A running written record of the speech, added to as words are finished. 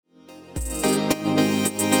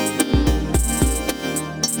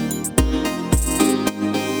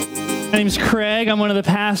name's Craig. I'm one of the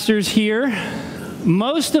pastors here.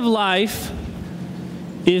 Most of life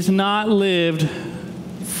is not lived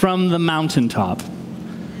from the mountaintop.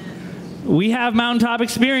 We have mountaintop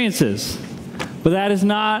experiences, but that is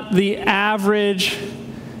not the average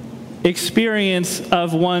experience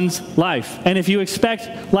of one's life. And if you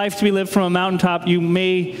expect life to be lived from a mountaintop, you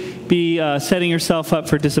may be setting yourself up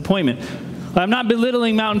for disappointment. I'm not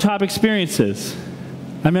belittling mountaintop experiences.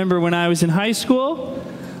 I remember when I was in high school,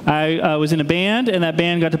 I was in a band, and that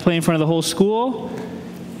band got to play in front of the whole school,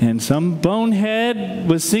 and some bonehead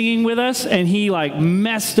was singing with us, and he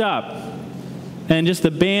messed up. And just the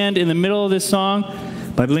band in the middle of this song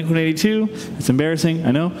by Blink-182, it's embarrassing, I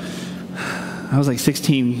know. I was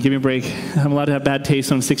 16, give me a break. I'm allowed to have bad taste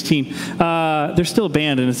when I'm 16. They're still a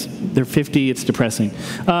band, and they're 50, it's depressing.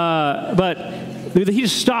 But he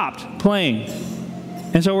just stopped playing.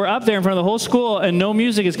 And so we're up there in front of the whole school, and no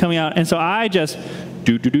music is coming out, and so I just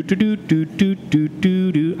I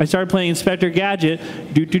started playing Inspector Gadget,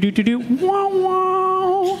 wow,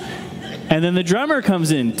 wow. And then the drummer comes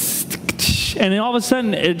in, and then all of a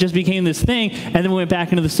sudden it just became this thing, and then we went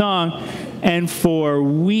back into the song, and for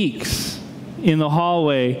weeks in the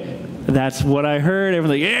hallway, that's what I heard.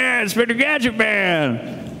 Everyone's like, yeah, Inspector Gadget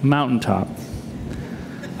Band, mountaintop.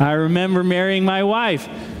 I remember marrying my wife.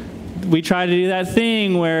 We tried to do that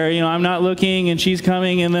thing where, I'm not looking and she's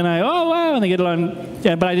coming, and then and they get on,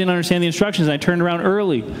 but I didn't understand the instructions, and I turned around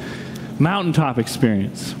early. Mountaintop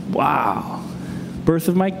experience. Wow. Birth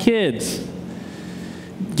of my kids.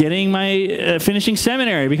 Getting my, finishing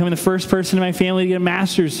seminary, becoming the first person in my family to get a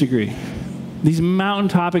master's degree. These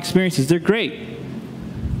mountaintop experiences, they're great.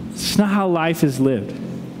 It's not how life is lived.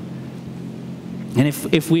 And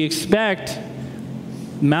if we expect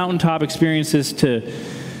mountaintop experiences to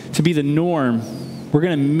be the norm, we're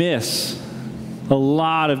going to miss a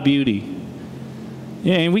lot of beauty.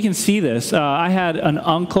 Yeah, and we can see this. I had an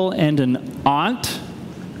uncle and an aunt.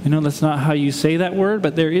 I know that's not how you say that word,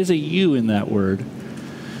 but there is a U in that word.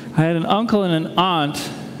 I had an uncle and an aunt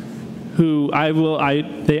who I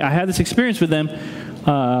had this experience with them.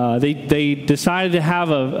 They decided to have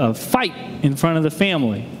a fight in front of the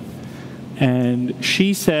family. And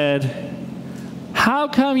she said, "How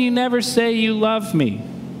come you never say you love me?"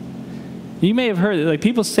 You may have heard it.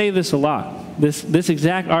 People say this a lot. This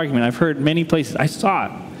exact argument I've heard many places. I saw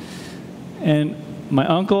it. And my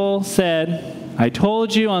uncle said, "I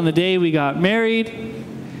told you on the day we got married,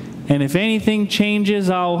 and if anything changes,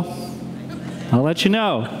 I'll let you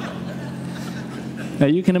know." Now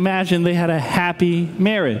you can imagine they had a happy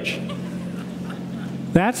marriage.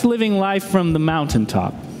 That's living life from the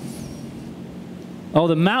mountaintop. Oh,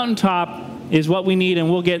 the mountaintop is what we need, and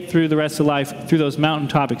we'll get through the rest of life through those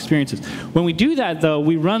mountaintop experiences. When we do that, though,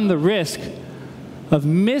 we run the risk of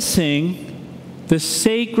missing the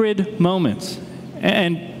sacred moments.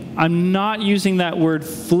 And I'm not using that word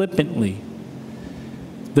flippantly.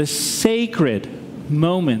 The sacred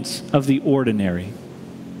moments of the ordinary.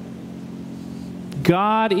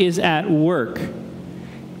 God is at work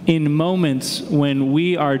in moments when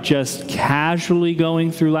we are just casually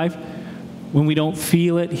going through life. When we don't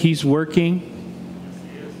feel it, He's working.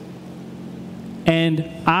 And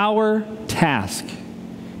our task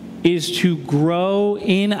is to grow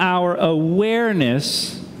in our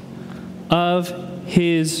awareness of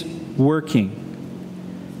His working.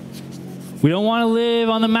 We don't want to live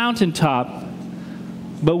on the mountaintop,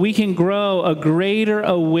 but we can grow a greater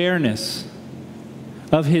awareness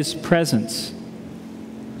of His presence,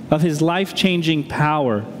 of His life-changing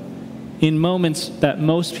power in moments that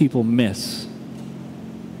most people miss.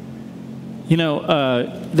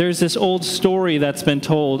 There's this old story that's been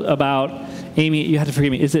told about, Amy, you have to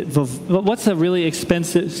forgive me, what's a really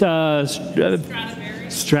expensive...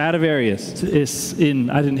 Stradivarius.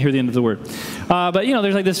 I didn't hear the end of the word. But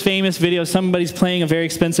there's this famous video, somebody's playing a very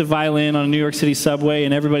expensive violin on a New York City subway,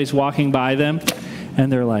 and everybody's walking by them,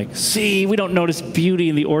 and they're like, "See, we don't notice beauty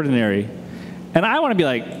in the ordinary." And I want to be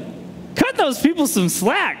like, cut those people some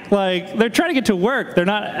slack. They're trying to get to work. They're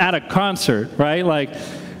not at a concert, right?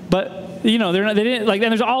 But they didn't, and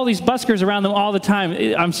there's all these buskers around them all the time.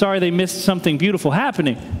 I'm sorry they missed something beautiful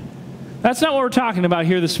happening. That's not what we're talking about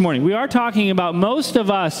here this morning. We are talking about most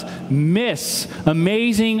of us miss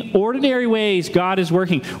amazing, ordinary ways God is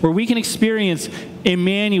working, where we can experience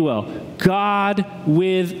Emmanuel, God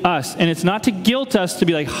with us. And it's not to guilt us to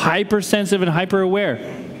be hypersensitive and hyper-aware.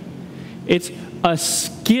 It's a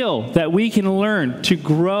skill that we can learn to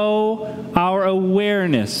grow our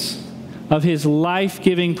awareness of His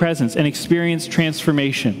life-giving presence and experience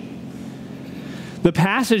transformation. The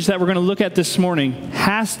passage that we're going to look at this morning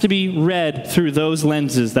has to be read through those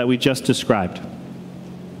lenses that we just described.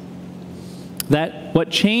 that what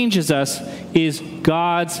changes us is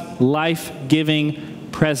God's life-giving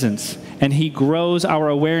presence, and he grows our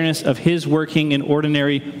awareness of his working in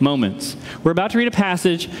ordinary moments. We're about to read a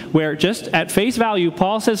passage where, just at face value,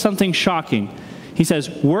 Paul says something shocking. He says,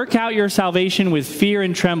 work out your salvation with fear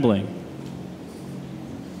and trembling.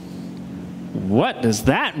 What does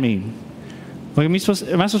that mean? Like, am I supposed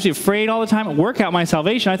to be afraid all the time? Work out my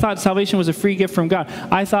salvation? I thought salvation was a free gift from God.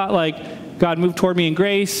 I thought, like, God moved toward me in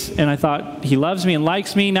grace, and I thought he loves me and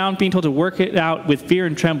likes me. Now I'm being told to work it out with fear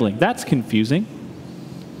and trembling. That's confusing.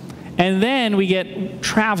 And then we get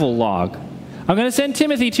travel log. I'm going to send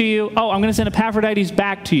Timothy to you. Oh, I'm going to send Epaphroditus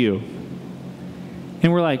back to you.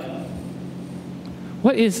 And we're like,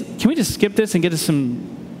 can we just skip this and get to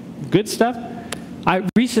some good stuff? I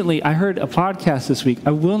heard a podcast this week.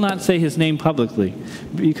 I will not say his name publicly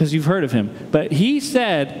because you've heard of him. But he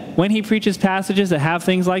said when he preaches passages that have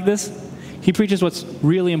things like this, he preaches what's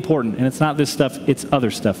really important. And it's not this stuff, it's other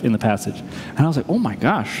stuff in the passage. And I was like, oh my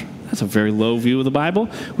gosh, that's a very low view of the Bible.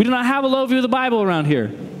 We do not have a low view of the Bible around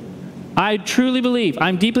here. I truly believe,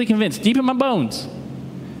 I'm deeply convinced, deep in my bones,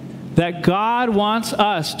 that God wants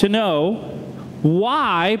us to know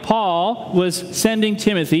why Paul was sending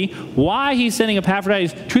Timothy, why he's sending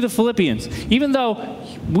Epaphroditus to the Philippians. Even though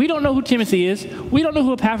we don't know who Timothy is, we don't know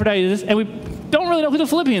who Epaphroditus is, and we don't really know who the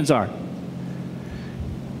Philippians are.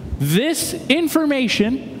 This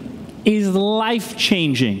information is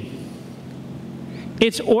life-changing.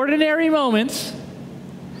 It's ordinary moments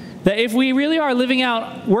that if we really are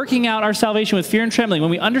working out our salvation with fear and trembling,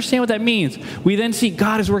 when we understand what that means, we then see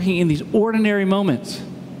God is working in these ordinary moments.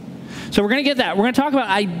 So we're going to get that. We're going to talk about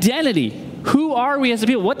identity. Who are we as a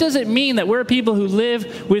people? What does it mean that we're a people who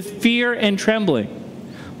live with fear and trembling?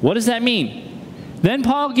 What does that mean? Then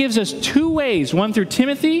Paul gives us two ways, one through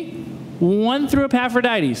Timothy, one through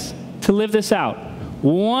Epaphroditus, to live this out.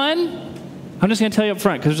 One, I'm just going to tell you up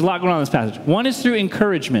front because there's a lot going on in this passage. One is through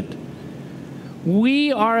encouragement.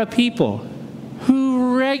 We are a people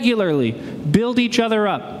who regularly build each other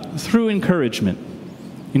up through encouragement.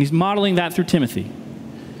 And he's modeling that through Timothy.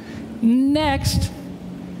 Next,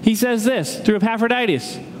 he says this, through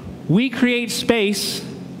Epaphroditus, we create space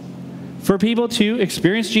for people to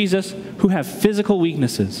experience Jesus who have physical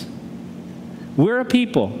weaknesses. We're a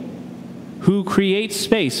people who create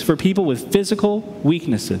space for people with physical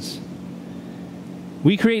weaknesses.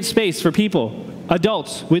 We create space for people,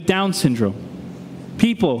 adults with Down syndrome,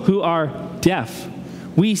 people who are deaf.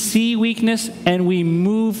 We see weakness and we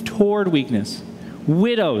move toward weakness.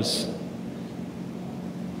 Widows,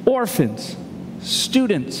 orphans,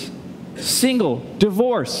 students, single,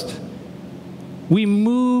 divorced. We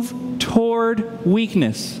move toward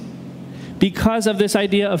weakness because of this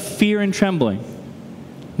idea of fear and trembling.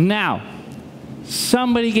 Now,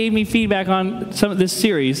 somebody gave me feedback on some of this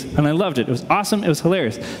series, and I loved it. It was awesome. It was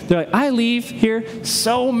hilarious. They're like, I leave here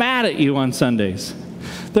so mad at you on Sundays.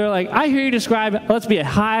 They're like, I hear you describe, let's be a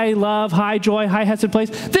high love, high joy, high hesed place.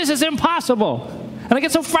 This is impossible. And I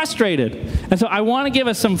get so frustrated. And so I want to give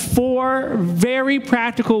us some 4 very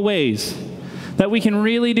practical ways that we can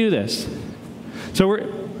really do this. So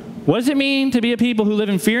what does it mean to be a people who live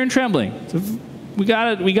in fear and trembling? So we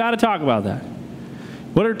gotta talk about that.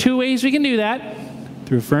 What are 2 ways we can do that?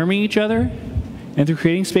 Through affirming each other and through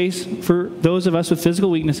creating space for those of us with physical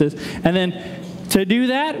weaknesses. And then to do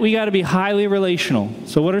that, we got to be highly relational.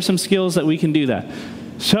 So what are some skills that we can do that?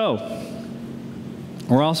 So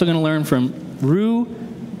we're also going to learn from Rue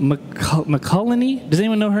McCulleney. Does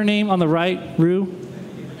anyone know her name on the right? Rue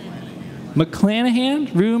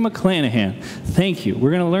McClanahan? Rue McClanahan. Thank you.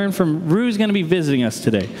 We're going to learn from Rue's going to be visiting us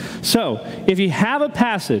today. So if you have a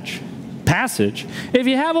passage, if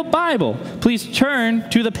you have a Bible, please turn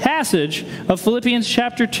to the passage of Philippians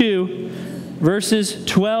chapter 2, verses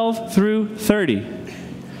 12 through 30.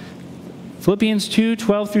 Philippians 2,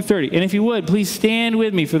 12 through 30. And if you would, please stand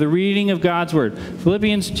with me for the reading of God's word.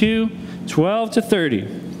 Philippians 2, 12 to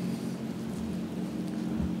 30.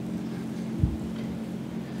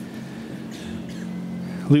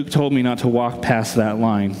 Luke told me not to walk past that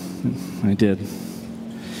line. I did.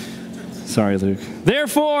 Sorry, Luke.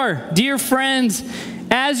 Therefore, dear friends,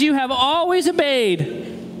 as you have always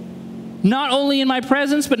obeyed, not only in my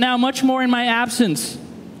presence, but now much more in my absence,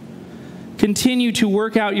 continue to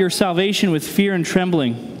work out your salvation with fear and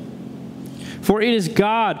trembling. For it is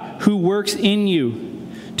God who works in you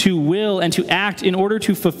to will and to act in order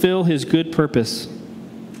to fulfill his good purpose.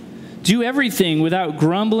 Do everything without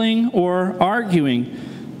grumbling or arguing,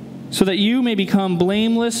 so that you may become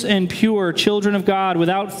blameless and pure children of God,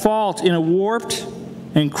 without fault in a warped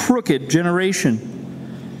and crooked generation.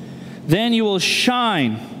 Then you will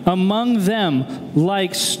shine among them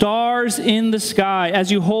like stars in the sky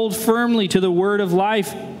as you hold firmly to the word of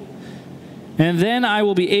life. And then I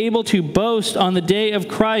will be able to boast on the day of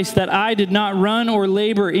Christ that I did not run or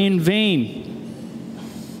labor in vain.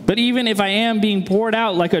 But even if I am being poured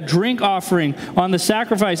out like a drink offering on the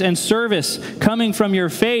sacrifice and service coming from your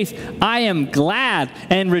faith, I am glad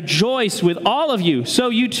and rejoice with all of you. So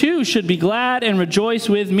you too should be glad and rejoice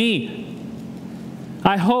with me.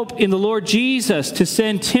 I hope in the Lord Jesus to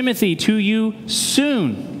send Timothy to you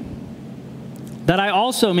soon, that I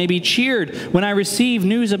also may be cheered when I receive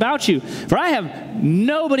news about you. For I have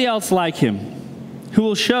nobody else like him who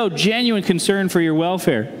will show genuine concern for your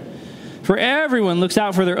welfare. For everyone looks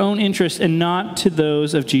out for their own interests and not to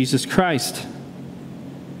those of Jesus Christ.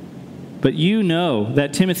 But you know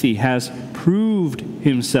that Timothy has proved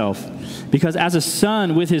himself, because as a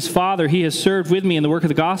son with his father, he has served with me in the work of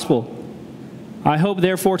the gospel. I hope,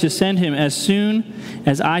 therefore, to send him as soon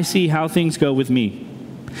as I see how things go with me.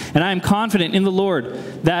 And I am confident in the Lord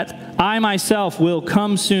that I myself will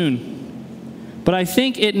come soon. But I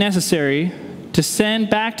think it necessary to send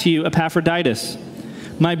back to you Epaphroditus,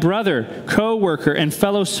 my brother, co-worker, and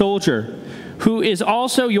fellow soldier, who is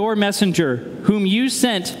also your messenger, whom you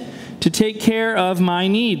sent to take care of my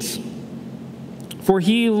needs. For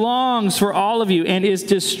he longs for all of you and is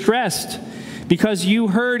distressed because you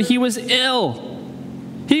heard he was ill.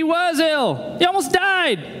 He was ill. He almost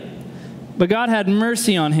died. But God had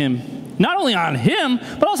mercy on him. Not only on him,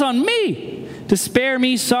 but also on me, to spare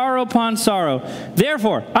me sorrow upon sorrow.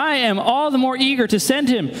 Therefore, I am all the more eager to send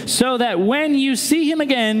him, so that when you see him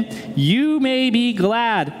again, you may be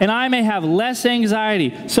glad, and I may have less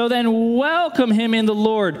anxiety. So then welcome him in the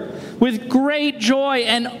Lord with great joy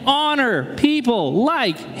and honor people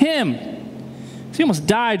like him. He almost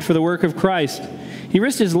died for the work of Christ. He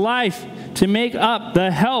risked his life to make up the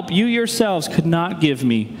help you yourselves could not give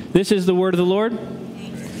me. This is the word of the Lord.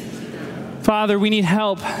 Father, we need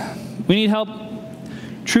help. We need help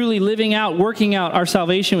truly living out, working out our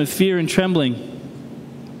salvation with fear and trembling.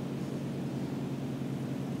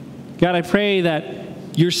 God, I pray that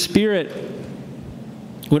your Spirit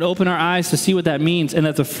would open our eyes to see what that means, and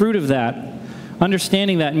that the fruit of that,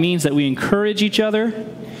 understanding that, means that we encourage each other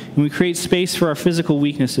and we create space for our physical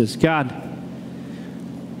weaknesses. God,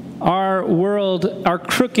 our world, our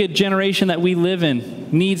crooked generation that we live in,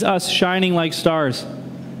 needs us shining like stars.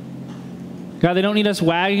 God, they don't need us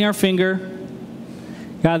wagging our finger.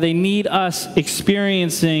 God, they need us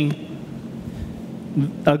experiencing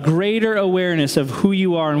a greater awareness of who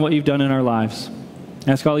you are and what you've done in our lives.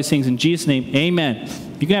 I ask all these things in Jesus' name. Amen.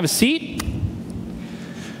 You can have a seat.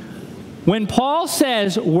 When Paul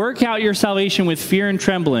says, work out your salvation with fear and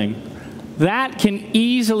trembling, that can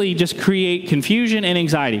easily just create confusion and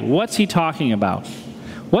anxiety. What's he talking about?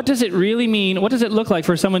 What does it really mean? What does it look like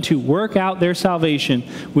for someone to work out their salvation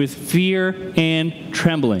with fear and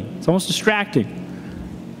trembling? It's almost distracting.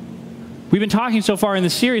 We've been talking so far in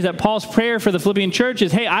this series that Paul's prayer for the Philippian church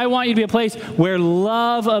is, hey, I want you to be a place where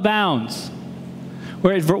love abounds.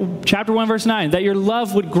 Where chapter 1, verse 9, that your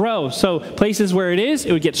love would grow. So places where it is,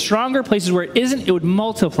 it would get stronger. Places where it isn't, it would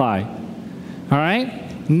multiply. All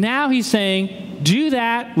right? Now he's saying, do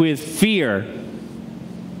that with fear.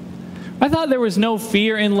 I thought there was no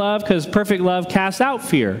fear in love because perfect love casts out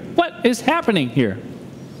fear. What is happening here?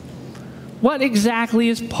 What exactly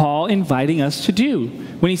is Paul inviting us to do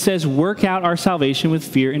when he says, work out our salvation with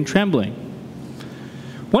fear and trembling?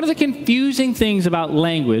 One of the confusing things about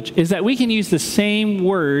language is that we can use the same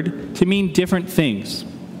word to mean different things.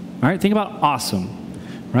 All right, think about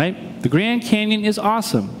awesome, right? The Grand Canyon is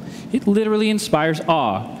awesome. It literally inspires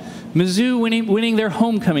awe. Mizzou winning their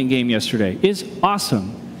homecoming game yesterday is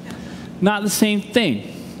awesome. Not the same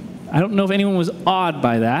thing. I don't know if anyone was awed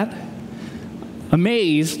by that.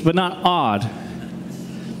 Amazed, but not awed.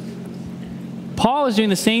 Paul is doing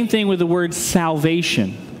the same thing with the word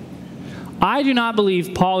salvation. I do not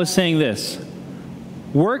believe Paul is saying this.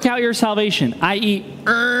 Work out your salvation, i.e.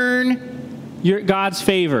 earn God's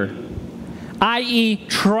favor, i.e.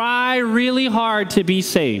 try really hard to be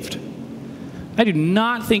saved. I do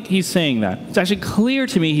not think he's saying that. It's actually clear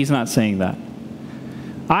to me he's not saying that.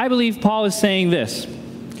 I believe Paul is saying this.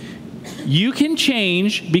 You can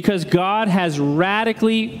change because God has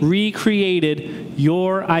radically recreated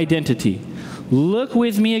your identity. Look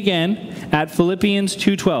with me again at Philippians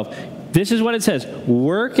 2:12. This is what it says.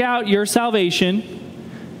 Work out your salvation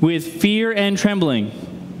with fear and trembling.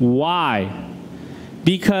 Why?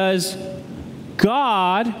 Because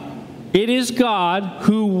it is God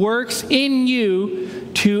who works in you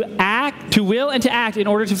to will and to act in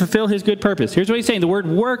order to fulfill his good purpose. Here's what he's saying. The word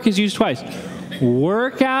work is used twice.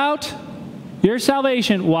 Work out your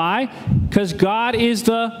salvation. Why? Because God is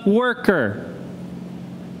the worker.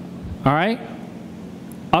 All right?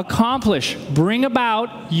 Accomplish, bring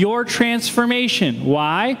about your transformation.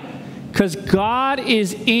 Why? Because God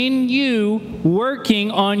is in you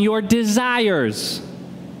working on your desires.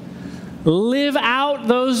 Live out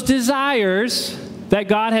those desires that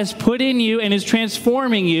God has put in you and is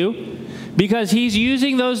transforming you, because he's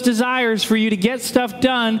using those desires for you to get stuff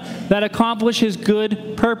done that accomplish his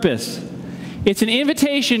good purpose. It's an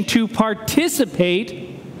invitation to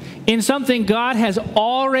participate in something God has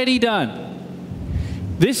already done.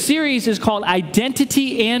 This series is called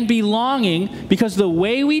Identity and Belonging because the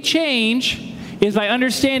way we change is by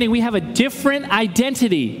understanding we have a different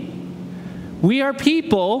identity. We are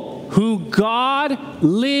people who God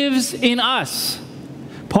lives in us.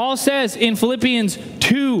 Paul says in Philippians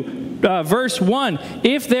 2, verse 1,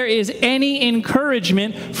 if there is any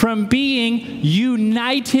encouragement from being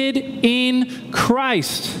united in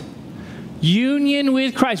Christ. Union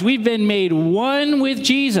with Christ. We've been made one with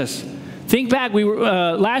Jesus. Think back, we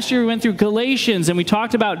were last year we went through Galatians and we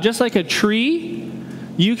talked about just like a tree,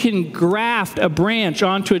 you can graft a branch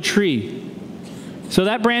onto a tree. So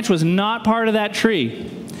that branch was not part of that tree.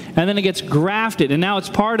 And then it gets grafted, and now it's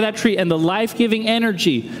part of that tree, and the life-giving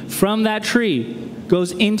energy from that tree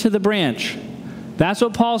goes into the branch. That's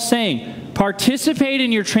what Paul's saying. Participate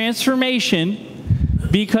in your transformation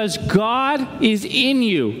because God is in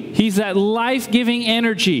you. He's that life-giving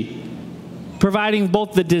energy, providing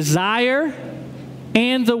both the desire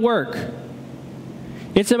and the work.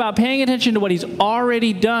 It's about paying attention to what he's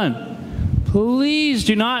already done. Please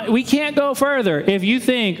do not, we can't go further if you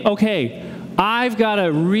think, okay, I've got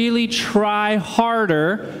to really try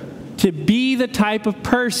harder to be the type of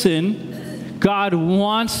person God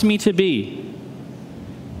wants me to be.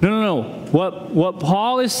 No. What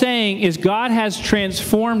Paul is saying is God has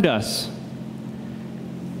transformed us.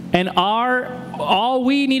 And all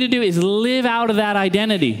we need to do is live out of that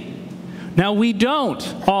identity. Now, we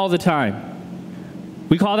don't all the time.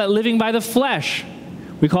 We call that living by the flesh.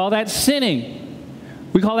 We call that sinning.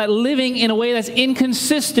 We call that living in a way that's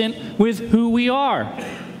inconsistent with who we are.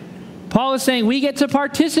 Paul is saying we get to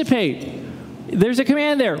participate. There's a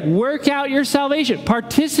command there. Work out your salvation.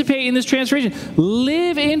 Participate in this transformation.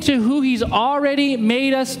 Live into who he's already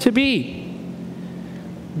made us to be.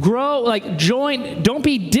 Grow, join. Don't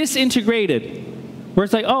be disintegrated. Where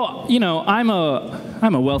it's like, oh, I'm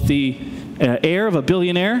a wealthy heir of a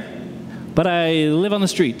billionaire, but I live on the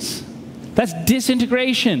streets. That's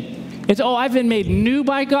disintegration. It's, I've been made new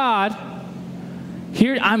by God.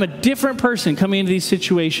 Here, I'm a different person coming into these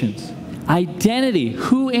situations. Identity.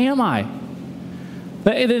 Who am I?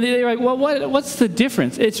 They're like, well, what's the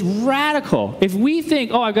difference? It's radical. If we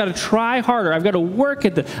think, I've got to try harder, I've got to work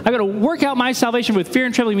I've got to work out my salvation with fear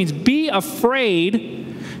and trembling, means be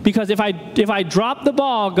afraid, because if I drop the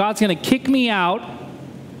ball, God's going to kick me out.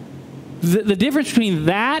 The difference between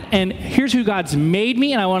that and here's who God's made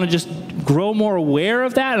me, and I want to just grow more aware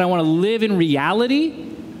of that, and I want to live in reality.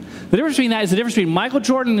 The difference between that is the difference between Michael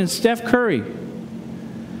Jordan and Steph Curry.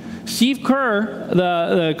 Steve Kerr,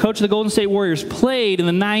 the coach of the Golden State Warriors, played in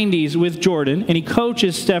the 90s with Jordan, and he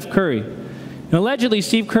coaches Steph Curry. And allegedly,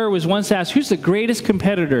 Steve Kerr was once asked, who's the greatest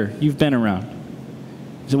competitor you've been around?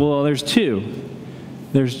 He said, well, there's two.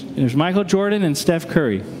 There's Michael Jordan and Steph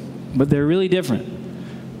Curry, but they're really different.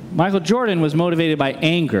 Michael Jordan was motivated by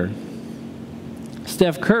anger.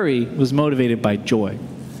 Steph Curry was motivated by joy.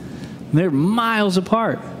 They're miles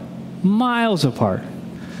apart. Miles apart.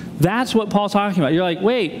 That's what Paul's talking about. You're like,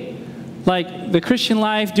 wait, the Christian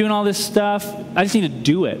life, doing all this stuff, I just need to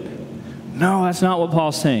do it. No, that's not what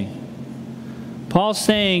Paul's saying. Paul's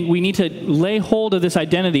saying we need to lay hold of this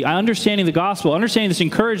identity, understanding the gospel, understanding this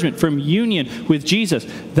encouragement from union with Jesus.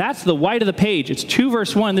 That's the white of the page. It's 2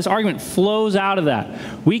 verse 1. This argument flows out of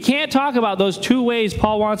that. We can't talk about those two ways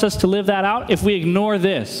Paul wants us to live that out if we ignore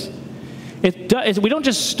this. We don't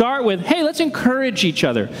just start with, hey, let's encourage each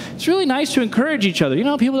other. It's really nice to encourage each other.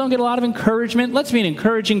 People don't get a lot of encouragement. Let's be an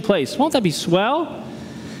encouraging place. Won't that be swell?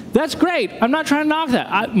 That's great. I'm not trying to knock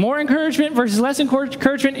that. More encouragement versus less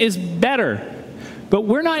encouragement is better. But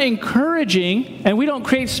we're not encouraging, and we don't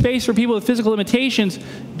create space for people with physical limitations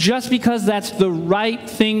just because that's the right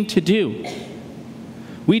thing to do.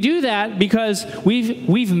 We do that because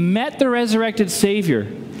we've met the resurrected Savior,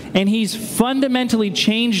 and he's fundamentally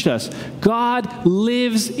changed us. God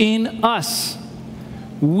lives in us.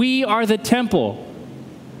 We are the temple.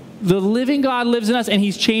 The living God lives in us, and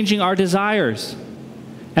he's changing our desires.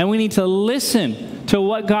 And we need to listen to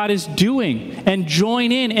what God is doing and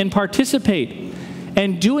join in and participate.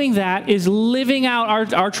 And doing that is living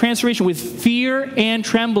out our transformation with fear and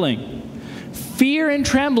trembling. Fear and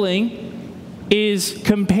trembling is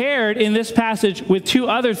compared in this passage with two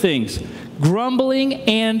other things: grumbling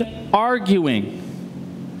and arguing.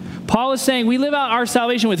 Paul is saying we live out our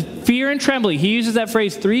salvation with fear and trembling. He uses that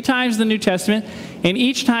phrase 3 times in the New Testament, and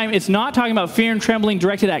each time it's not talking about fear and trembling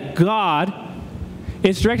directed at God.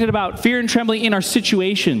 It's directed about fear and trembling in our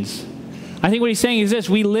situations. I think what he's saying is this: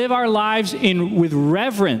 we live our lives with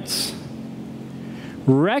reverence,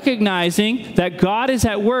 recognizing that God is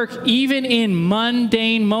at work even in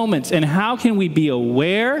mundane moments. And how can we be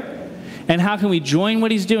aware, and how can we join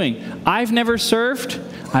what he's doing? I've never surfed.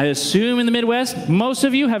 I assume in the Midwest, most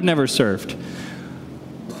of you have never surfed.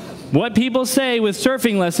 What people say with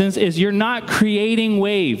surfing lessons is you're not creating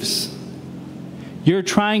waves. You're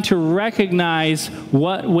trying to recognize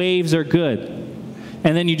what waves are good.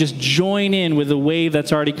 And then you just join in with the wave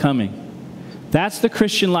that's already coming. That's the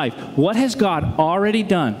Christian life. What has God already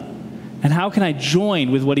done? And how can I join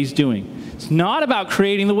with what he's doing? It's not about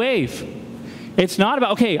creating the wave. It's not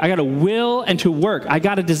about, okay, I got to will and to work. I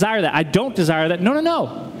got to desire that. I don't desire that.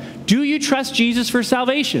 No. Do you trust Jesus for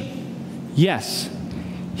salvation? Yes.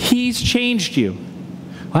 He's changed you.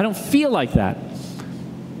 I don't feel like that.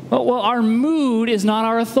 Well, our mood is not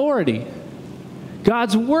our authority.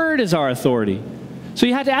 God's word is our authority. So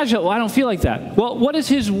you have to ask yourself, well, I don't feel like that. Well, what does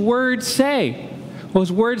his word say? Well,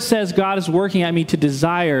 his word says God is working at me to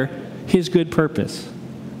desire his good purpose.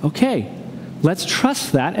 Okay, let's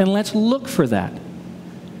trust that and let's look for that.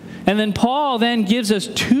 And then Paul then gives us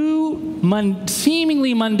 2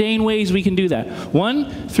 seemingly mundane ways we can do that.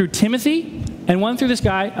 One through Timothy, and one through this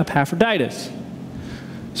guy, Epaphroditus.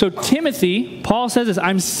 So Timothy, Paul says this: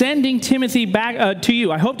 I'm sending Timothy back to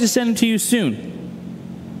you. I hope to send him to you soon.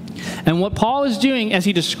 And what Paul is doing as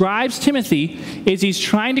he describes Timothy is he's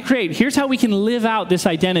trying to create, here's how we can live out this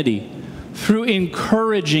identity: through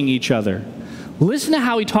encouraging each other. Listen to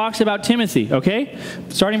how he talks about Timothy, okay?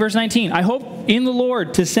 Starting verse 19. I hope in the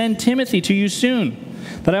Lord to send Timothy to you soon,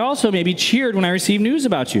 that I also may be cheered when I receive news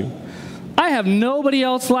about you. I have nobody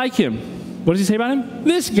else like him. What does he say about him?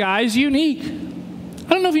 This guy's unique.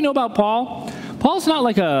 I don't know if you know about Paul. Paul's not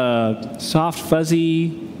like a soft, fuzzy,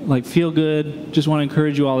 like feel good, just want to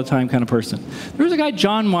encourage you all the time kind of person. There was a guy,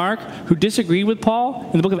 John Mark, who disagreed with Paul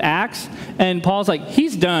in the book of Acts, and Paul's like,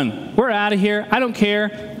 he's done. We're out of here. I don't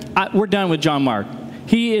care. We're done with John Mark.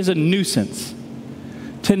 He is a nuisance.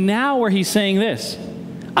 To now where he's saying this: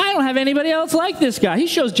 I don't have anybody else like this guy. He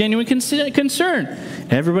shows genuine concern.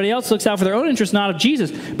 Everybody else looks out for their own interests, not of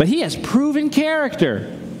Jesus. But he has proven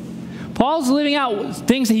character. Paul's living out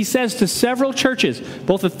things that he says to several churches,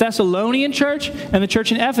 both the Thessalonian church and the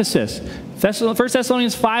church in Ephesus. 1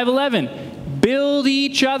 Thessalonians 5:11, build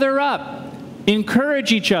each other up,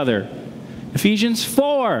 encourage each other. Ephesians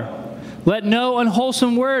 4, let no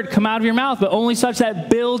unwholesome word come out of your mouth, but only such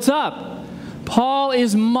that builds up. Paul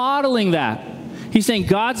is modeling that. He's saying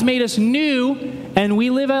God's made us new, and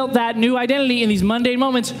we live out that new identity in these mundane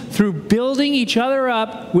moments through building each other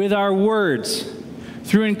up with our words,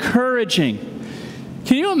 through encouraging.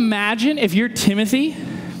 Can you imagine if you're Timothy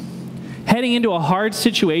heading into a hard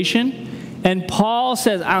situation and Paul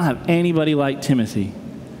says, I don't have anybody like Timothy?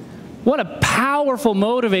 What a powerful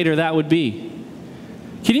motivator that would be.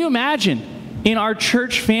 Can you imagine in our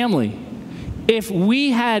church family if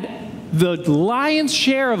we had the lion's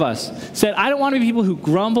share of us said, I don't want to be people who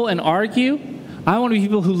grumble and argue. I want to be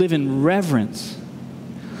people who live in reverence.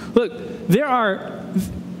 Look,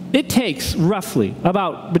 it takes roughly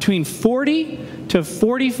about between 40 to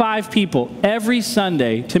 45 people every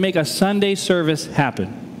Sunday to make a Sunday service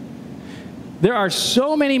happen. There are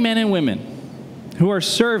so many men and women who are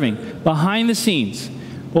serving behind the scenes,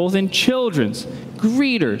 both in children's,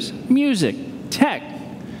 greeters, music, tech,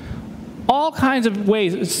 all kinds of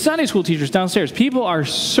ways. Sunday school teachers downstairs. People are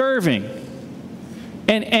serving.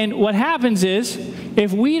 And what happens is,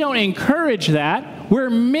 if we don't encourage that, we're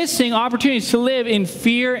missing opportunities to live in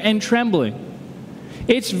fear and trembling.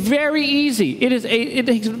 It's very easy. It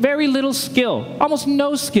takes very little skill, almost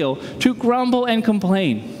no skill, to grumble and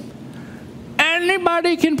complain.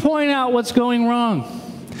 Anybody can point out what's going wrong.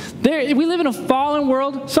 We live in a fallen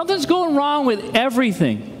world. Something's going wrong with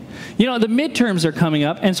everything. You know, the midterms are coming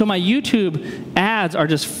up, and so my YouTube ads are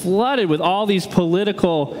just flooded with all these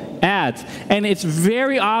political ads. And it's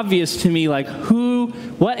very obvious to me, like,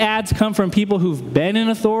 what ads come from people who've been in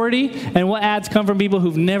authority and what ads come from people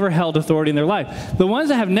who've never held authority in their life. The ones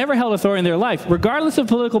that have never held authority in their life, regardless of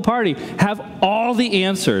political party, have all the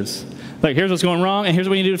answers. Like, here's what's going wrong, and here's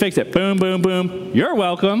what you do to fix it. Boom, boom, boom. You're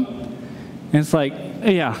welcome. And it's like,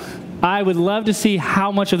 yeah, I would love to see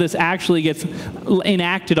how much of this actually gets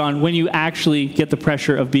enacted on when you actually get the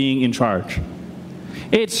pressure of being in charge.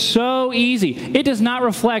 It's so easy. It does not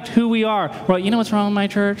reflect who we are. Well, you know what's wrong with my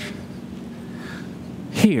church?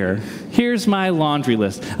 Here's my laundry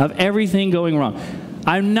list of everything going wrong.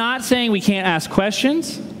 I'm not saying we can't ask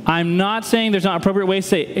questions. I'm not saying there's not appropriate ways to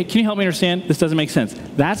say, hey, can you help me understand? This doesn't make sense.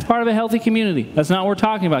 That's part of a healthy community. That's not what we're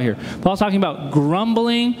talking about here. Paul's talking about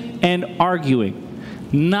grumbling and arguing,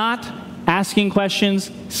 not asking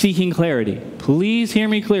questions, seeking clarity. Please hear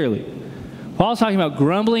me clearly. Paul's talking about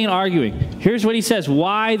grumbling and arguing. Here's what he says,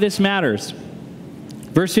 why this matters.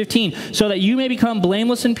 Verse 15, so that you may become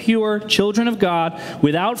blameless and pure, children of God,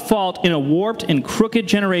 without fault in a warped and crooked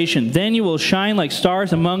generation. Then you will shine like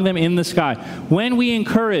stars among them in the sky. When we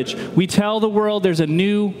encourage, we tell the world there's a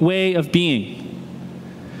new way of being.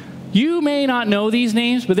 You may not know these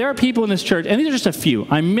names, but there are people in this church, and these are just a few.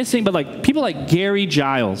 I'm missing, but like people like Gary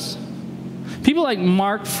Giles, people like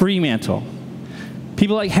Mark Fremantle,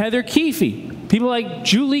 people like Heather Keefe, people like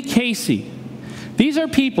Julie Casey. These are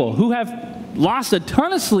people who have lost a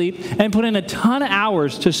ton of sleep and put in a ton of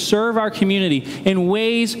hours to serve our community in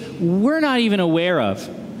ways we're not even aware of.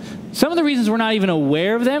 Some of the reasons we're not even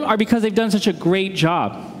aware of them are because they've done such a great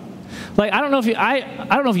job. Like, I don't know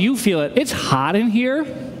if you feel it. It's hot in here,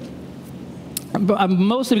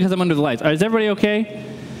 mostly because I'm under the lights. Is everybody okay?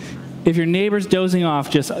 If your neighbor's dozing off,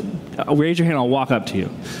 just raise your hand and I'll walk up to you.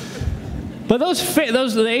 But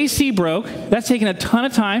the AC broke. That's taken a ton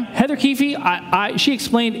of time. Heather Keefe, she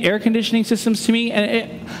explained air conditioning systems to me,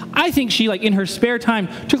 and I think she, like in her spare time,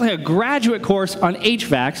 took like a graduate course on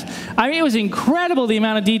HVACs. I mean, it was incredible the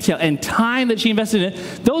amount of detail and time that she invested in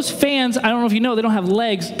it. Those fans, I don't know if you know, they don't have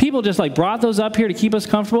legs. People just like brought those up here to keep us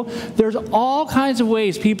comfortable. There's all kinds of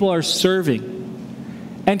ways people are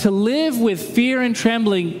serving. And to live with fear and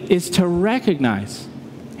trembling is to recognize,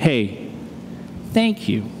 hey, thank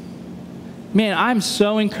you. Man, I'm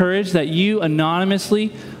so encouraged that you anonymously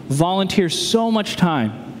volunteer so much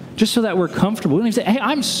time just so that we're comfortable. We don't even say, hey,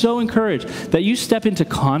 I'm so encouraged that you step into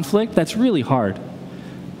conflict. That's really hard.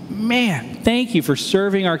 Man, thank you for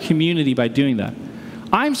serving our community by doing that.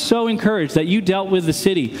 I'm so encouraged that you dealt with the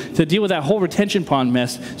city to deal with that whole retention pond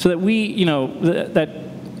mess so that we, that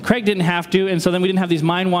Craig didn't have to, and so then we didn't have these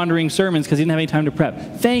mind-wandering sermons because he didn't have any time to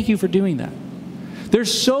prep. Thank you for doing that.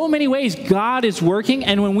 There's so many ways God is working,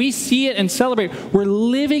 and when we see it and celebrate, we're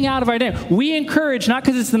living out of our identity. We encourage, not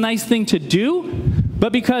because it's the nice thing to do,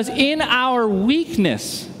 but because in our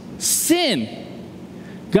weakness, sin,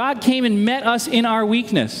 God came and met us in our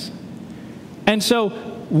weakness. And so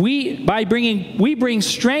we bring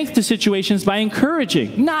strength to situations by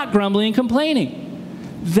encouraging, not grumbling and complaining.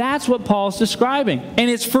 That's what Paul's describing. And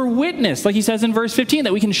it's for witness, like he says in verse 15,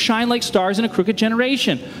 that we can shine like stars in a crooked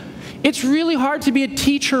generation. It's really hard to be a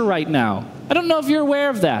teacher right now. I don't know if you're aware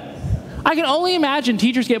of that. I can only imagine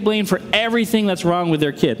teachers get blamed for everything that's wrong with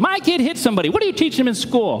their kid. My kid hit somebody. What do you teach them in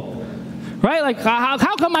school? Right? Like,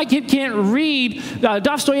 how come my kid can't read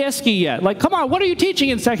Dostoevsky yet? Like, come on, what are you teaching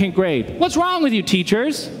in second grade? What's wrong with you,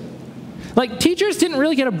 teachers? Like, teachers didn't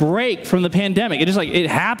really get a break from the pandemic. It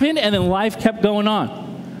happened, and then life kept going on.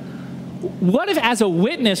 What if, as a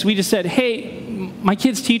witness, we just said, hey, my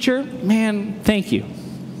kid's teacher, man, thank you.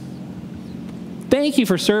 Thank you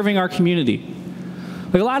for serving our community.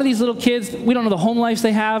 Like a lot of these little kids, we don't know the home lives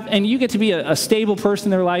they have, and you get to be a stable person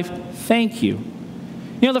in their life. Thank you.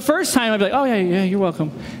 The first time I'd be like, oh, yeah, you're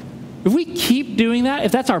welcome. If we keep doing that,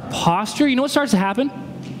 if that's our posture, you know what starts to happen?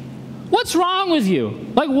 What's wrong with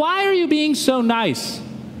you? Like, why are you being so nice?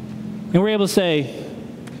 And we're able to say,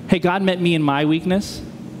 hey, God met me in my weakness,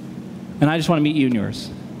 and I just want to meet you in yours.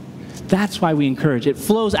 That's why we encourage. It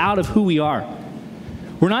flows out of who we are.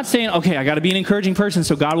 We're not saying, okay, I got to be an encouraging person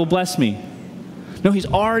so God will bless me. No, he's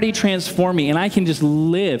already transformed me, and I can just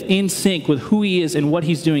live in sync with who he is and what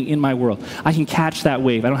he's doing in my world. I can catch that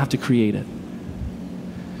wave. I don't have to create it.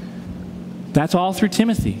 That's all through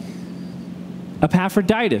Timothy.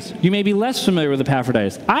 Epaphroditus. You may be less familiar with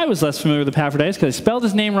Epaphroditus. I was less familiar with Epaphroditus because I spelled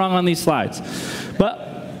his name wrong on these slides. But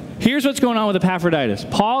here's what's going on with Epaphroditus.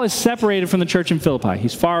 Paul is separated from the church in Philippi.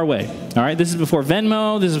 He's far away. All right, this is before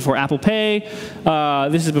Venmo. This is before Apple Pay.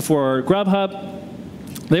 This is before Grubhub.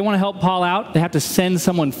 They want to help Paul out. They have to send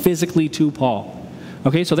someone physically to Paul.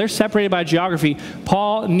 Okay, so they're separated by geography.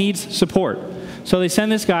 Paul needs support. So they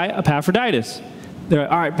send this guy, Epaphroditus. They're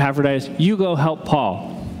like, all right, Epaphroditus, you go help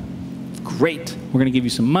Paul. Great. We're going to give you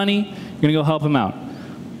some money. You're going to go help him out.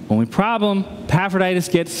 Only problem, Epaphroditus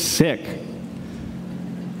gets sick.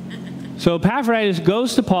 So Epaphroditus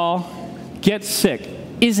goes to Paul, gets sick,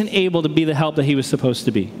 isn't able to be the help that he was supposed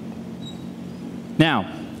to be.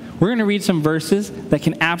 Now, We're going to read some verses that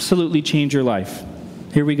can absolutely change your life.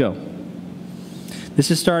 Here we go.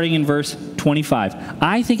 This is starting in verse 25.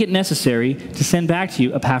 I think it necessary to send back to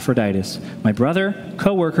you Epaphroditus, my brother,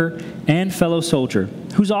 co-worker, and fellow soldier,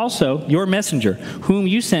 who's also your messenger, whom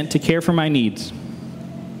you sent to care for my needs.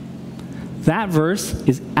 That verse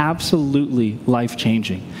is absolutely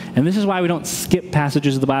life-changing. And this is why we don't skip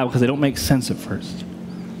passages of the Bible, because they don't make sense at first.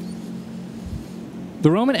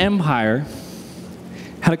 The Roman Empire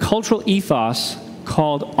had a cultural ethos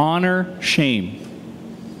called honor-shame.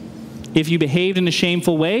 If you behaved in a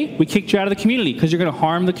shameful way, we kicked you out of the community because you're going to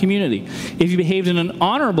harm the community. If you behaved in an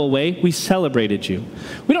honorable way, we celebrated you.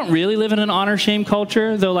 We don't really live in an honor-shame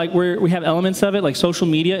culture, though we have elements of it, like social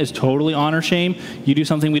media is totally honor-shame. You do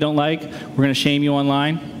something we don't like, we're going to shame you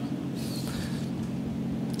online.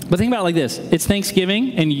 But think about it like this. It's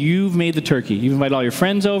Thanksgiving, and you've made the turkey. You've invited all your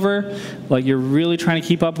friends over. Like, you're really trying to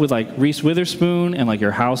keep up with, like, Reese Witherspoon, and, like,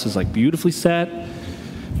 your house is, like, beautifully set.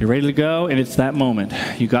 You're ready to go, and it's that moment.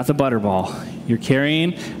 You got the butterball. You're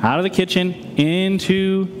carrying out of the kitchen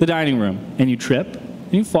into the dining room, and you trip,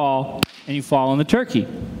 and you fall on the turkey.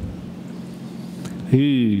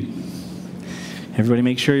 Ooh. Everybody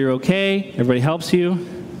make sure you're okay. Everybody helps you.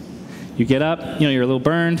 You get up. You're a little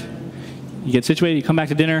burned. You get situated. You come back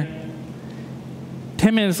to dinner.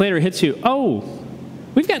 10 minutes later, it hits you. Oh,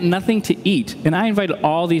 we've got nothing to eat, and I invited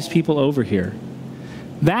all these people over here.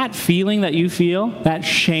 That feeling that you feel, that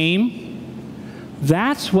shame,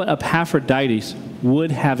 that's what Epaphroditus would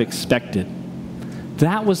have expected.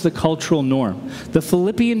 That was the cultural norm. The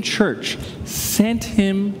Philippian church sent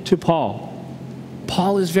him to Paul.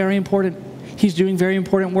 Paul is very important. He's doing very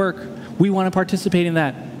important work. We want to participate in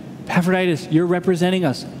that. Epaphroditus, you're representing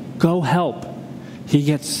us. Go help. He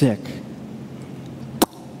gets sick.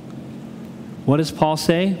 What does Paul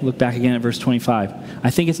say? Look back again at verse 25.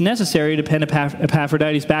 I think it's necessary to pen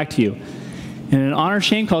Epaphroditus back to you. In an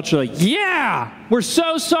honor-shame culture, like, yeah, we're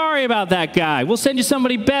so sorry about that guy. We'll send you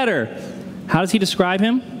somebody better. How does he describe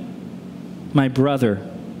him? My brother,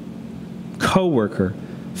 co-worker,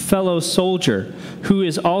 fellow soldier, who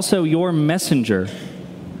is also your messenger.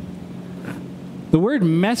 The word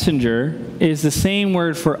messenger is the same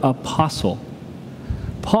word for apostle.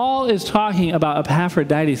 Paul is talking about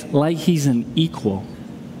Epaphroditus like he's an equal.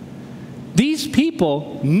 These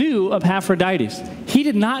people knew Epaphroditus. He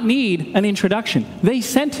did not need an introduction. They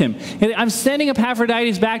sent him. And I'm sending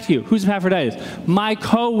Epaphroditus back to you. Who's Epaphroditus? My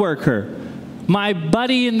co-worker, my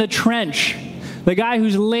buddy in the trench, the guy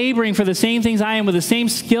who's laboring for the same things I am with the same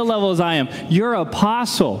skill level as I am. Your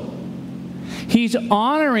apostle. He's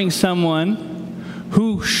honoring someone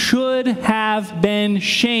who should have been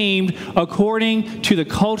shamed according to the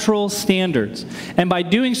cultural standards. And by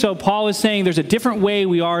doing so, Paul is saying there's a different way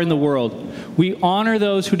we are in the world. We honor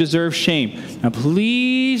those who deserve shame. Now,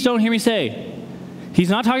 please don't hear me say, he's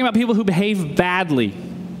not talking about people who behave badly.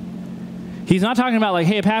 He's not talking about like,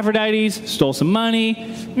 hey, Epaphroditus stole some money,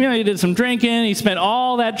 he did some drinking, he spent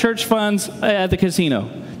all that church funds at the casino,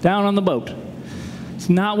 down on the boat. It's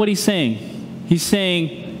not what he's saying. He's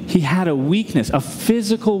saying, he had a weakness, a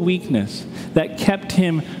physical weakness that kept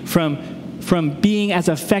him from being as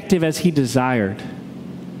effective as he desired.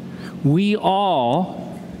 We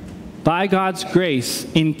all, by God's grace,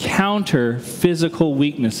 encounter physical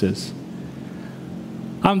weaknesses.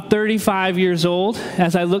 I'm 35 years old.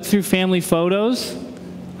 As I look through family photos,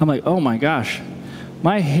 I'm like, oh my gosh,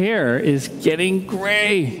 my hair is getting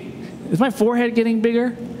gray. Is my forehead getting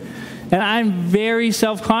bigger? And I'm very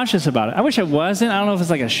self-conscious about it. I wish I wasn't. I don't know if it's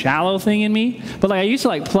like a shallow thing in me. But like I used to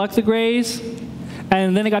like pluck the grays.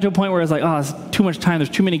 And then it got to a point where I was like, oh, it's too much time. There's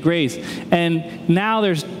too many grays. And now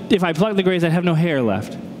if I pluck the grays, I'd have no hair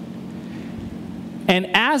left.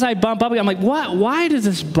 And as I bump up, I'm like, what? Why does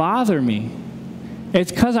this bother me?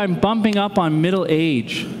 It's because I'm bumping up on middle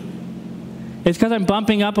age. It's because I'm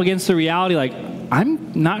bumping up against the reality like,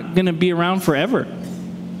 I'm not going to be around forever.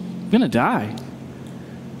 I'm going to die.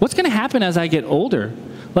 What's going to happen as I get older?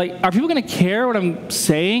 Like, are people going to care what I'm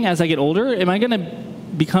saying as I get older? Am I going to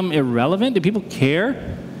become irrelevant? Do people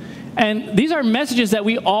care? And these are messages that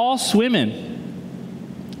we all swim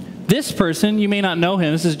in. This person, you may not know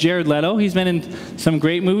him. This is Jared Leto. He's been in some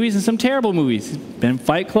great movies and some terrible movies. He's been in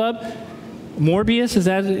Fight Club. Morbius, is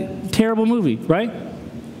that a terrible movie, right?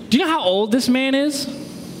 Do you know how old this man is?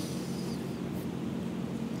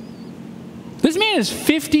 This man is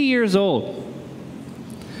 50 years old.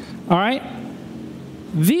 All right?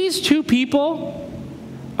 These two people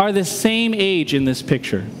are the same age in this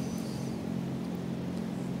picture.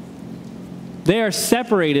 They are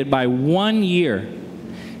separated by 1 year.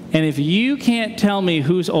 And if you can't tell me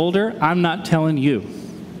who's older, I'm not telling you.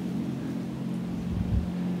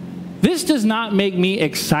 this does not make me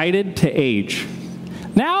excited to age.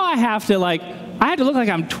 Now I have to look like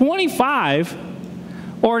I'm 25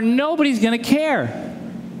 or nobody's going to care.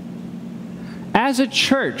 As a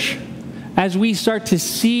church, as we start to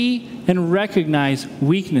see and recognize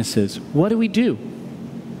weaknesses, what do?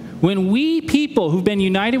 When we people who've been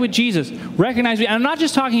united with Jesus recognize, and I'm not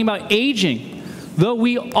just talking about aging, though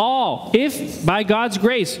we all, if by God's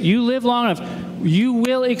grace you live long enough, you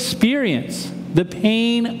will experience the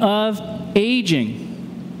pain of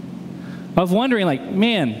aging, of wondering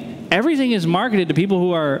man, everything is marketed to people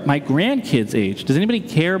who are my grandkids' age. Does anybody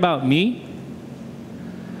care about me?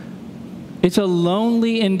 It's a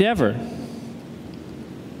lonely endeavor.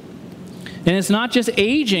 And it's not just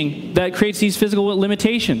aging that creates these physical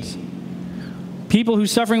limitations. People who are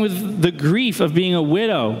suffering with the grief of being a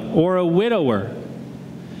widow or a widower.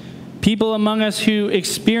 People among us who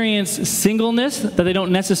experience singleness that they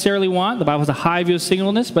don't necessarily want. The Bible has a high view of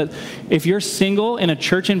singleness, but if you're single in a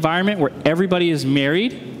church environment where everybody is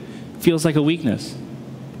married, it feels like a weakness.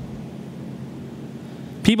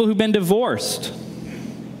 People who've been divorced.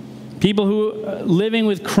 People who are living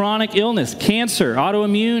with chronic illness, cancer,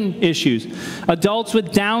 autoimmune issues, adults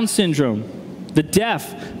with Down syndrome, the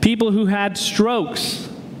deaf, people who had strokes.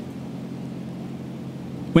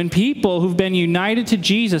 When people who've been united to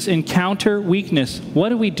Jesus encounter weakness, what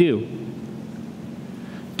do?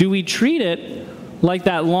 Do we treat it like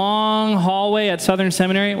that long hallway at Southern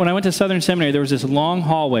Seminary? When I went to Southern Seminary, there was this long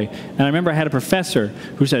hallway. And I remember I had a professor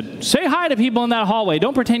who said, say hi to people in that hallway.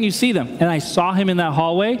 Don't pretend you see them. And I saw him in that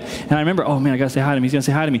hallway. And I remember, oh man, I got to say hi to him. He's going to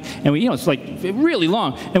say hi to me. And it's really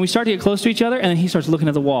long. And we start to get close to each other. And then he starts looking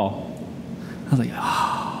at the wall. I was like,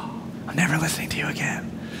 oh, I'm never listening to you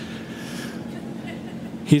again.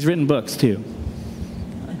 He's written books too.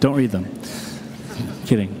 Don't read them.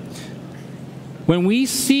 Kidding. When we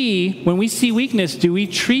see weakness, do we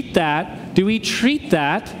treat that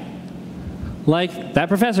like that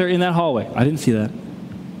professor in that hallway? I didn't see that.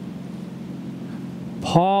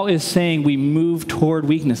 Paul is saying we move toward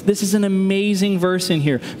weakness. This is an amazing verse in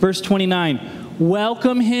here. Verse 29,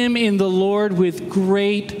 welcome him in the Lord with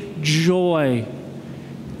great joy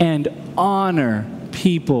and honor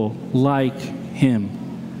people like him.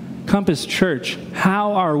 Compass Church,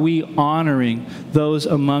 how are we honoring those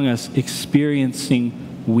among us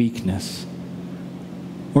experiencing weakness?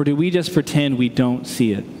 Or do we just pretend we don't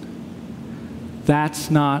see it? That's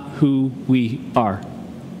not who we are.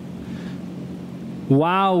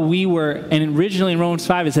 While we were, and originally in Romans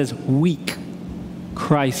 5 it says, weak,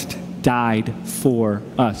 Christ died for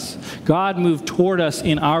us. God moved toward us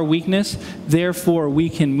in our weakness, therefore we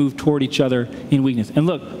can move toward each other in weakness. And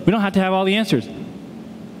look, we don't have to have all the answers.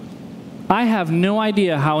 I have no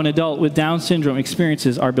idea how an adult with Down syndrome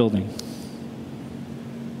experiences our building.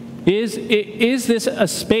 Is this a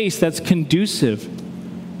space that's conducive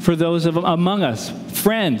for those among us,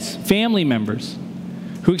 friends, family members,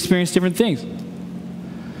 who experience different things?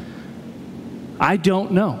 I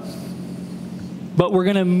don't know. But we're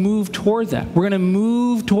going to move toward that. We're going to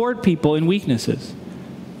move toward people in weaknesses.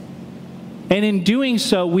 And in doing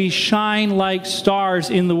so, we shine like stars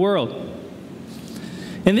in the world.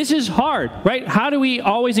 And this is hard, right? How do we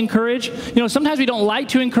always encourage? Sometimes we don't like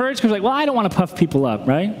to encourage because we're like, well, I don't want to puff people up,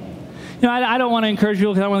 right? I don't want to encourage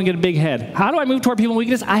people because I want to get a big head. How do I move toward people in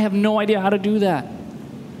weakness? I have no idea how to do that.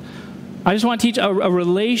 I just want to teach a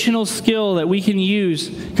relational skill that we can use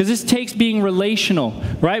because this takes being relational,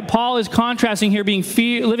 right? Paul is contrasting here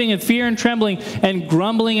living in fear and trembling and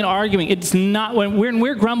grumbling and arguing. It's not, when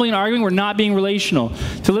we're grumbling and arguing, we're not being relational.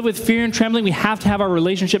 To live with fear and trembling, we have to have our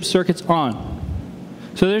relationship circuits on.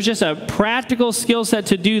 So there's just a practical skill set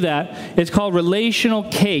to do that. It's called relational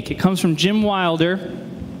cake. It comes from Jim Wilder.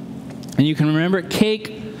 And you can remember cake.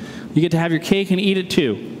 You get to have your cake and eat it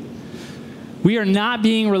too. We are not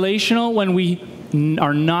being relational when we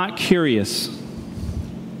are not curious.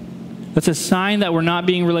 That's a sign that we're not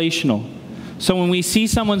being relational. So when we see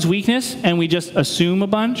someone's weakness and we just assume a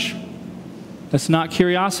bunch, that's not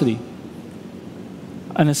curiosity.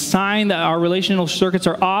 And a sign that our relational circuits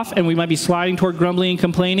are off and we might be sliding toward grumbling and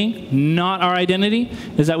complaining, not our identity,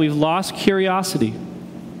 is that we've lost curiosity.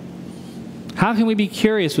 How can we be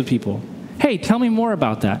curious with people? Hey, tell me more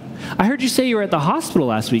about that. I heard you say you were at the hospital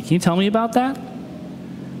last week. Can you tell me about that?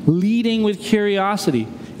 Leading with curiosity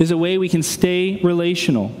is a way we can stay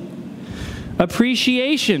relational.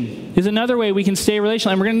 Appreciation is another way we can stay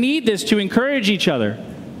relational. And we're going to need this to encourage each other.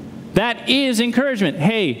 That is encouragement.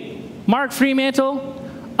 Hey, Mark Fremantle,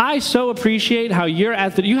 I so appreciate how you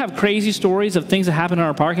have crazy stories of things that happen in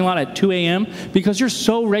our parking lot at 2 a.m. because you're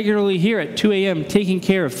so regularly here at 2 a.m. taking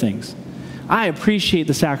care of things. I appreciate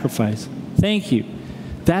the sacrifice. Thank you.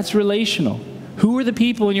 That's relational. Who are the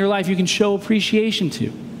people in your life you can show appreciation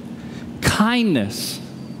to? Kindness.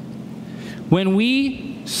 When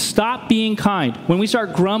we stop being kind, when we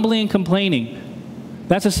start grumbling and complaining,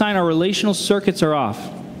 that's a sign our relational circuits are off.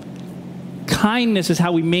 Kindness is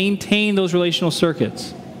how we maintain those relational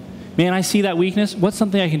circuits. Man, I see that weakness. What's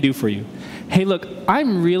something I can do for you? Hey, look,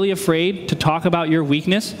 I'm really afraid to talk about your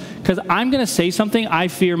weakness because I'm going to say something I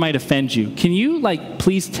fear might offend you. Can you,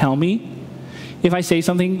 please tell me if I say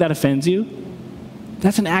something that offends you?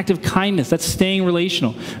 That's an act of kindness. That's staying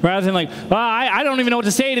relational. Rather than I don't even know what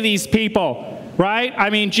to say to these people, right? I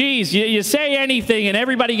mean, geez, you say anything and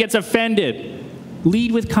everybody gets offended.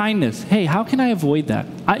 Lead with kindness. Hey, how can I avoid that?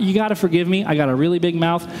 You got to forgive me. I got a really big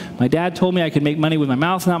mouth. My dad told me I could make money with my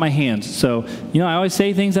mouth, not my hands. So, I always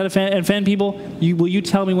say things that offend people. Will you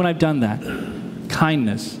tell me when I've done that?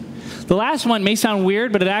 Kindness. The last one may sound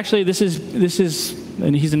weird, but this is,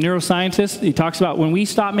 and he's a neuroscientist. He talks about when we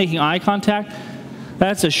stop making eye contact,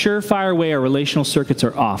 that's a surefire way our relational circuits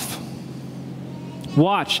are off.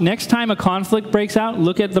 Watch. Next time a conflict breaks out,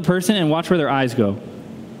 look at the person and watch where their eyes go.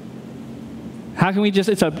 How can we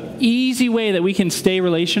it's an easy way that we can stay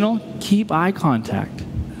relational. Keep eye contact.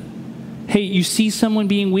 Hey, you see someone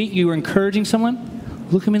being weak, you are encouraging someone,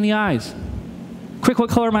 look them in the eyes. Quick, what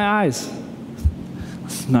color are my eyes?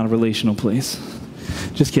 It's not a relational place.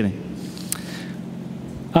 Just kidding.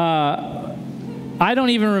 I don't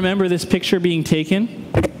even remember this picture being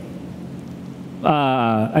taken.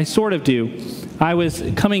 I sort of do. I was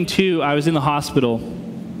in the hospital.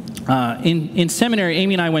 In seminary,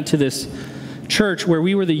 Amy and I went to this church where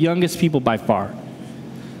we were the youngest people by far.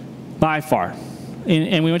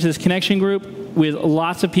 And we went to this connection group with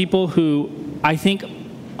lots of people who I think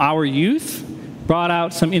our youth brought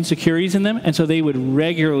out some insecurities in them, and so they would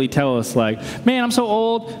regularly tell us man, I'm so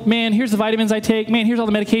old, man, here's the vitamins I take, man, here's all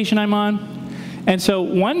the medication I'm on. And so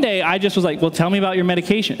one day I just was well, tell me about your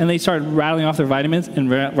medication. And they started rattling off their vitamins and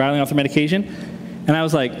rattling off their medication. And I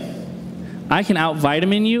was I can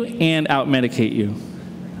out-vitamin you and out-medicate you.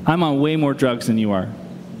 I'm on way more drugs than you are.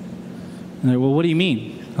 And they're well, what do you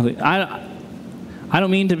mean? I was I don't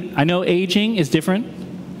mean to, I know aging is different.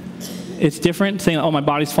 It's different saying, my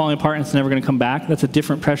body's falling apart and it's never going to come back. That's a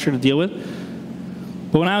different pressure to deal with.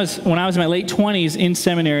 But when I was in my late 20s in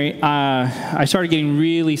seminary, I started getting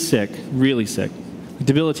really sick,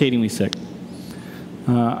 debilitatingly sick.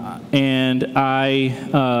 And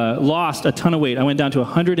I lost a ton of weight. I went down to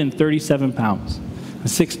 137 pounds,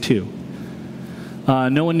 6'2".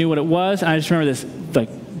 No one knew what it was, and I just remember this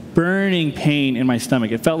burning pain in my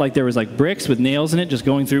stomach. It felt like there was bricks with nails in it just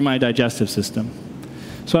going through my digestive system.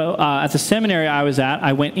 So at the seminary I was at,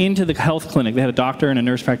 I went into the health clinic. They had a doctor and a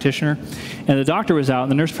nurse practitioner, and the doctor was out,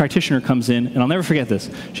 and the nurse practitioner comes in, and I'll never forget this.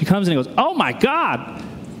 She comes in and goes, "Oh my God!" I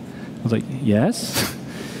was yes?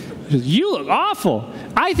 She goes, "You look awful.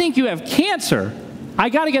 I think you have cancer. I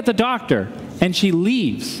got to get the doctor." And she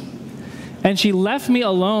leaves. And she left me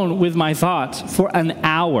alone with my thoughts for an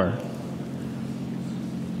hour.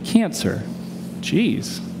 Cancer.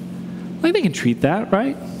 Jeez. They can treat that,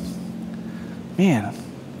 right? Man,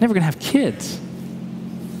 never going to have kids.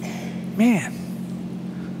 Man.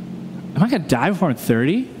 Am I going to die before I'm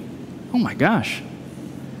 30? Oh my gosh.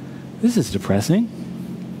 This is depressing.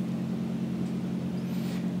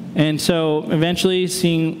 And so eventually,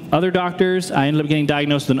 seeing other doctors, I ended up getting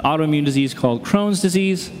diagnosed with an autoimmune disease called Crohn's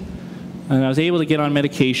disease. And I was able to get on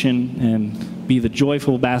medication and be the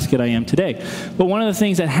joyful basket I am today. But one of the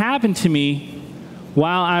things that happened to me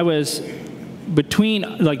while I was between,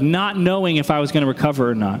 not knowing if I was going to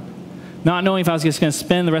recover or not knowing if I was just going to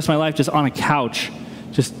spend the rest of my life just on a couch,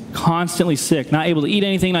 just constantly sick, not able to eat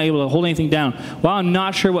anything, not able to hold anything down, while I'm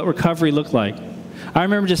not sure what recovery looked like. I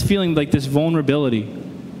remember just feeling this vulnerability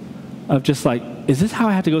of just is this how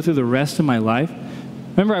I have to go through the rest of my life?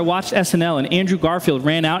 Remember, I watched SNL, and Andrew Garfield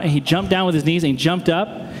ran out, and he jumped down with his knees, and he jumped up.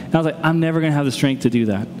 And I was I'm never going to have the strength to do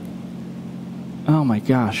that. Oh, my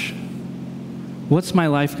gosh. What's my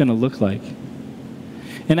life going to look like?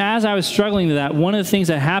 And as I was struggling with that, one of the things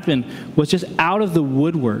that happened was just out of the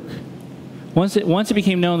woodwork. Once it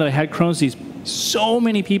became known that I had Crohn's disease, so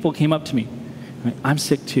many people came up to me. I'm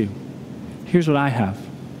sick too. Here's what I have.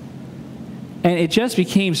 And it just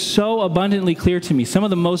became so abundantly clear to me. Some of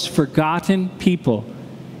the most forgotten people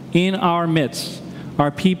in our midst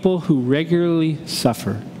are people who regularly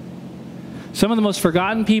suffer. Some of the most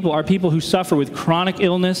forgotten people are people who suffer with chronic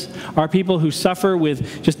illness, are people who suffer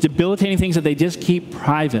with just debilitating things that they just keep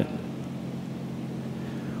private.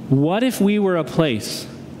 What if we were a place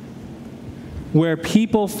where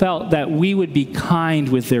people felt that we would be kind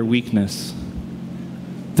with their weakness,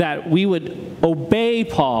 that we would obey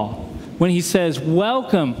Paul, when he says,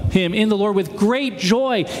 welcome him in the Lord with great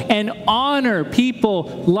joy and honor people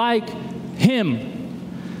like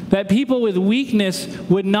him. That people with weakness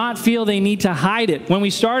would not feel they need to hide it. When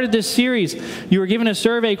we started this series, you were given a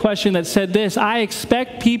survey question that said this: I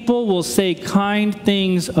expect people will say kind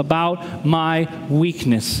things about my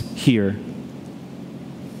weakness here.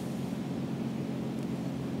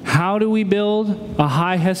 How do we build a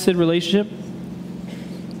high Hesed relationship?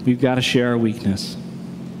 We've got to share our weakness.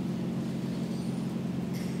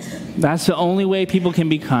 That's the only way people can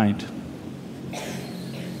be kind.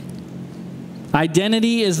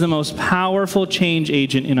 Identity is the most powerful change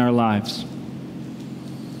agent in our lives.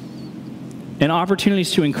 And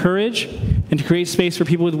opportunities to encourage and to create space for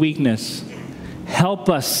people with weakness help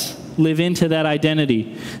us live into that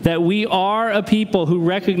identity. That we are a people who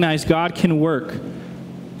recognize God can work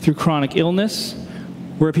through chronic illness.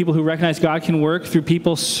 We're a people who recognize God can work through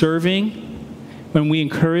people serving when we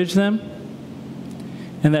encourage them.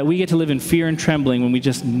 And that we get to live in fear and trembling when we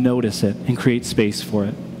just notice it and create space for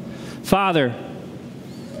it. Father,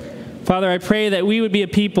 I pray that we would be a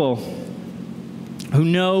people who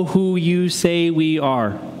know who you say we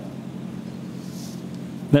are.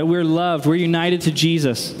 That we're loved, we're united to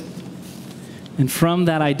Jesus. And from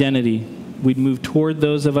that identity, we'd move toward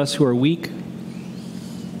those of us who are weak,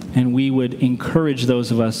 and we would encourage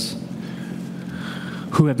those of us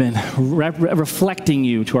who have been reflecting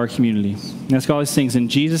you to our community. And ask all these things in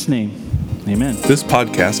Jesus' name. Amen. This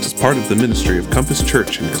podcast is part of the ministry of Compass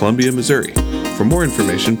Church in Columbia, Missouri. For more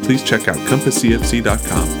information, please check out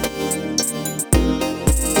compasscfc.com.